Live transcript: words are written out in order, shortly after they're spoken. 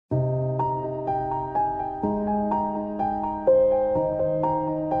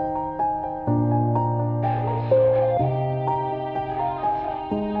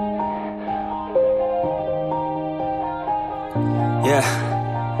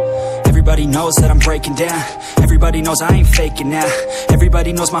Everybody knows that I'm breaking down. Everybody knows I ain't faking now.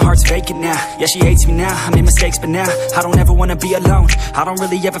 Everybody knows my heart's vacant now. Yeah, she hates me now, I made mistakes, but now I don't ever wanna be alone. I don't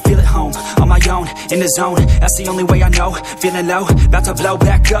really ever feel at home. On my own, in the zone, that's the only way I know. Feeling low, about to blow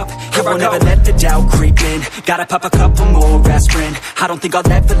back up. Here I never let the doubt creep in. Gotta pop a couple more aspirin. I don't think I'll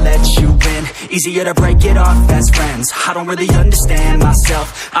ever let you in. Easier to break it off as friends. I don't really understand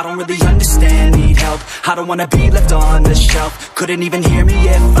myself. I don't really understand, need help. I don't wanna be left on the shelf. Couldn't even hear me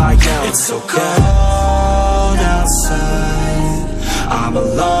if I yelled. It's so cold outside, I'm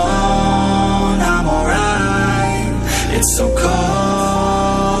alone, I'm alright. It's so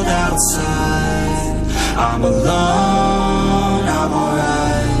cold outside, I'm alone, I'm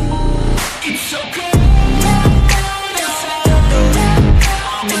alright. It's so cold.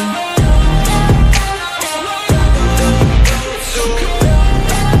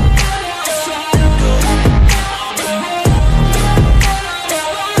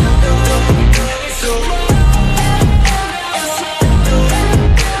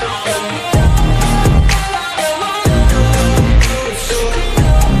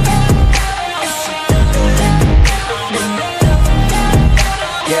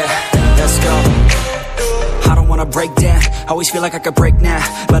 Break down, always feel like I could break now,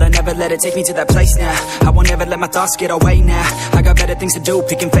 but I never let it take me to that place now. I won't ever let my thoughts get away now. I got better things to do,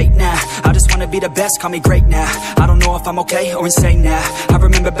 picking fate now. I just wanna be the best, call me great now. I don't know if I'm okay or insane now. I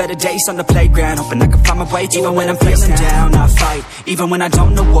remember better days on the playground, hoping I can find my way. Even when I'm feeling down, I fight. Even when I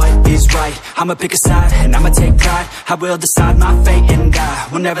don't know what is right, I'ma pick a side and I'ma take pride. I will decide my fate and I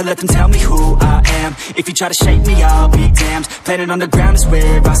will never let them tell me who I am. If you try to shake me, I'll be damned. Planet on the ground is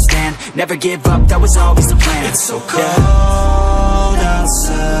where I stand. Never give up, that was always the plan. It's so cold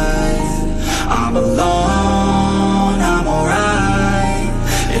outside, I'm alone, I'm alright.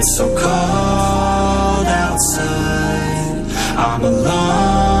 It's so cold outside, I'm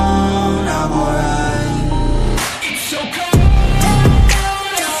alone, I'm alright. It's so cold.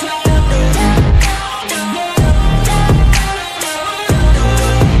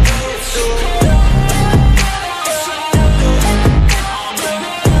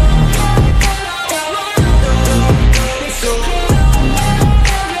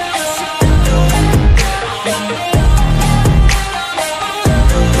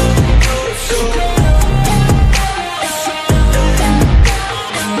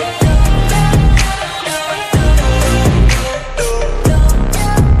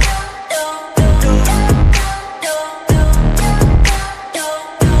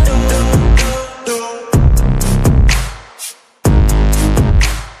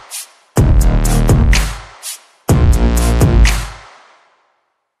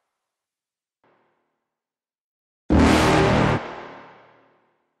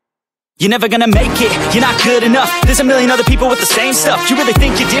 You're never gonna make it, you're not good enough. There's a million other people with the same stuff. You really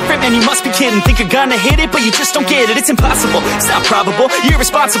think you're different? Man, you must be kidding. Think you're gonna hit it, but you just don't get it. It's impossible, it's not probable, you're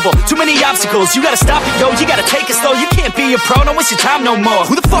irresponsible. Too many obstacles, you gotta stop it, yo. You gotta take it slow, you can't be a pro. Don't waste your time no more.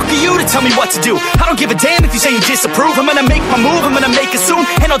 Who the fuck are you to tell me what to do? I don't give a damn if you say you disapprove. I'm gonna make my move, I'm gonna make it soon.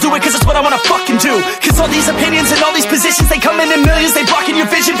 And I'll do it cause it's what I wanna fucking do. Cause all these opinions and all these positions, they come in millions, they blocking your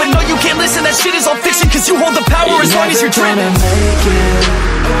vision. But no, you can't listen, that shit is all fiction. Cause you hold the power as long as you're dreaming.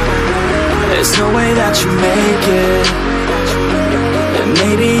 There's no way that you make it. And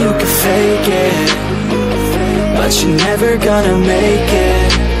maybe you can fake it, but you're never gonna make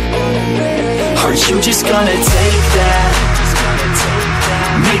it. Aren't you just gonna take that?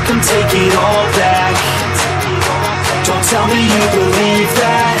 Make them take it all back. Don't tell me you believe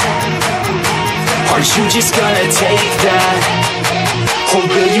that. Aren't you just gonna take that? Or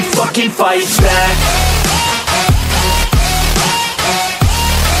will you fucking fight back?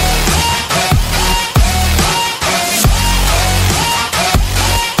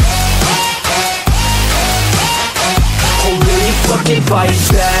 Fucking fight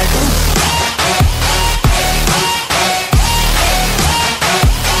back.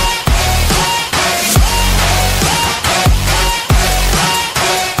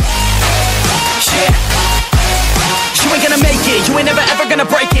 You ain't gonna make it, you ain't never ever gonna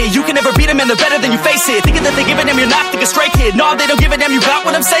break it. You can never beat them and they're better than you face it. Thinking that they're giving them, you're not, think a straight kid. No, they don't give a damn, you got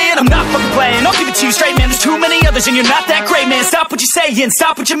what I'm saying? I'm not fucking playing, I'll give it to you straight, man. There's too many others and you're not that great, man. Stop what you're saying,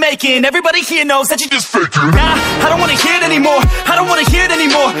 stop what you're making. Everybody here knows that you just faking. Nah, I don't wanna hear it anymore, I don't wanna hear it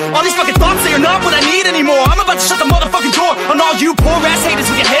anymore. All these fucking thoughts, they are not what I need anymore. I'm about to shut the motherfucking door on all you poor ass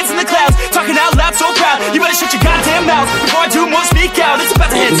haters with your heads in the clouds, talking out loud so proud. You better shut your goddamn mouth before I do more, speak out. It's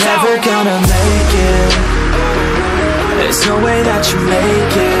about to head south. You're never gonna make it. There's no way that you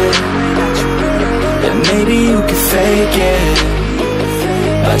make it. And maybe you can fake it,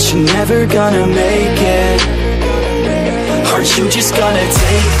 but you're never gonna make it. Aren't you just gonna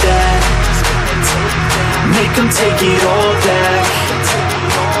take that? Make them take it all back.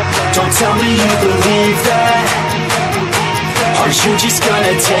 Don't tell me you believe that. Aren't you just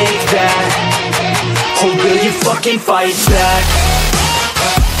gonna take that? Or will you fucking fight back?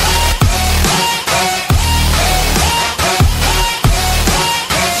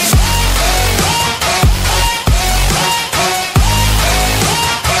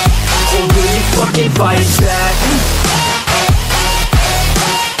 Or will you fucking fight back?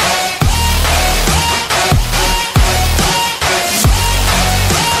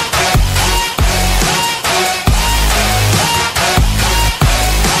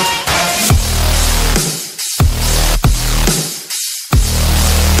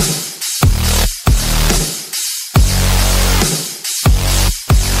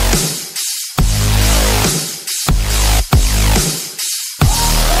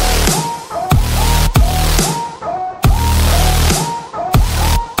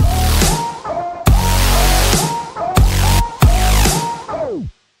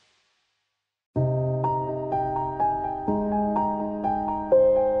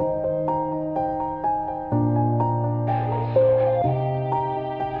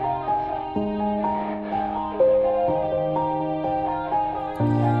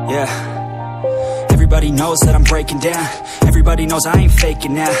 Yeah, everybody knows that I'm breaking down. Everybody knows I ain't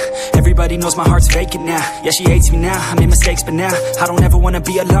faking now. Everybody knows my heart's vacant now. Yeah, she hates me now, I made mistakes but now I don't ever wanna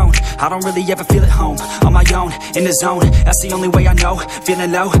be alone. I don't really ever feel at home. On my own, in the zone, that's the only way I know.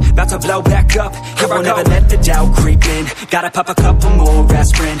 Feeling low, about to blow back up. I won't ever let the doubt creep in. Gotta pop a couple more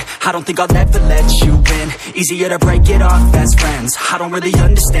aspirin. I don't think I'll ever let you in. Easier to break it off as friends. I don't really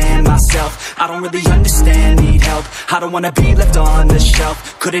understand myself. I don't really understand, need help. I don't wanna be left on the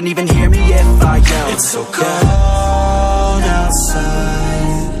shelf. Couldn't even hear me if I yelled. It's so cold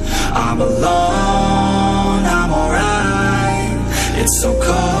outside, I'm alone, I'm alright. It's so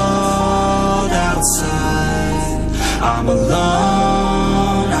cold outside, I'm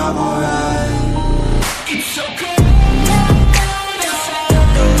alone, I'm alright. It's so cold outside,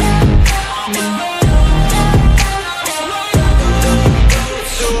 I'm alone.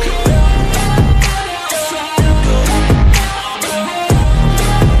 It's so cold outside,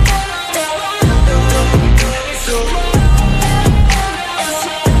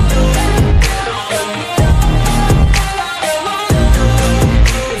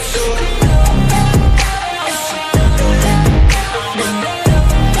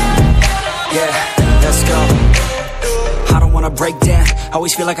 break down,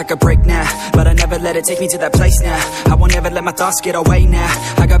 always feel like I could break now, but I never let it take me to that place now. I won't ever let my thoughts get away now.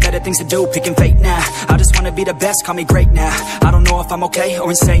 I got better things to do, picking fate now. I just wanna be the best, call me great now. I don't know if I'm okay or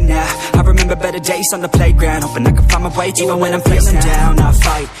insane now. I remember better days on the playground, hoping I can find my way even when I'm feeling down. I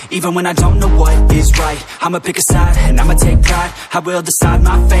fight, even when I don't know what is right. I'ma pick a side, and I'ma take pride. I will decide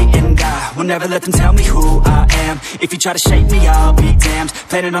my fate, and I will never let them tell me who I am. If you try to shape me, I'll be damned.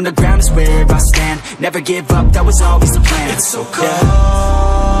 Planet on the ground is where I stand. Never give up, that was always the plan. It's so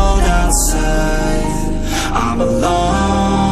cold outside, I'm alone.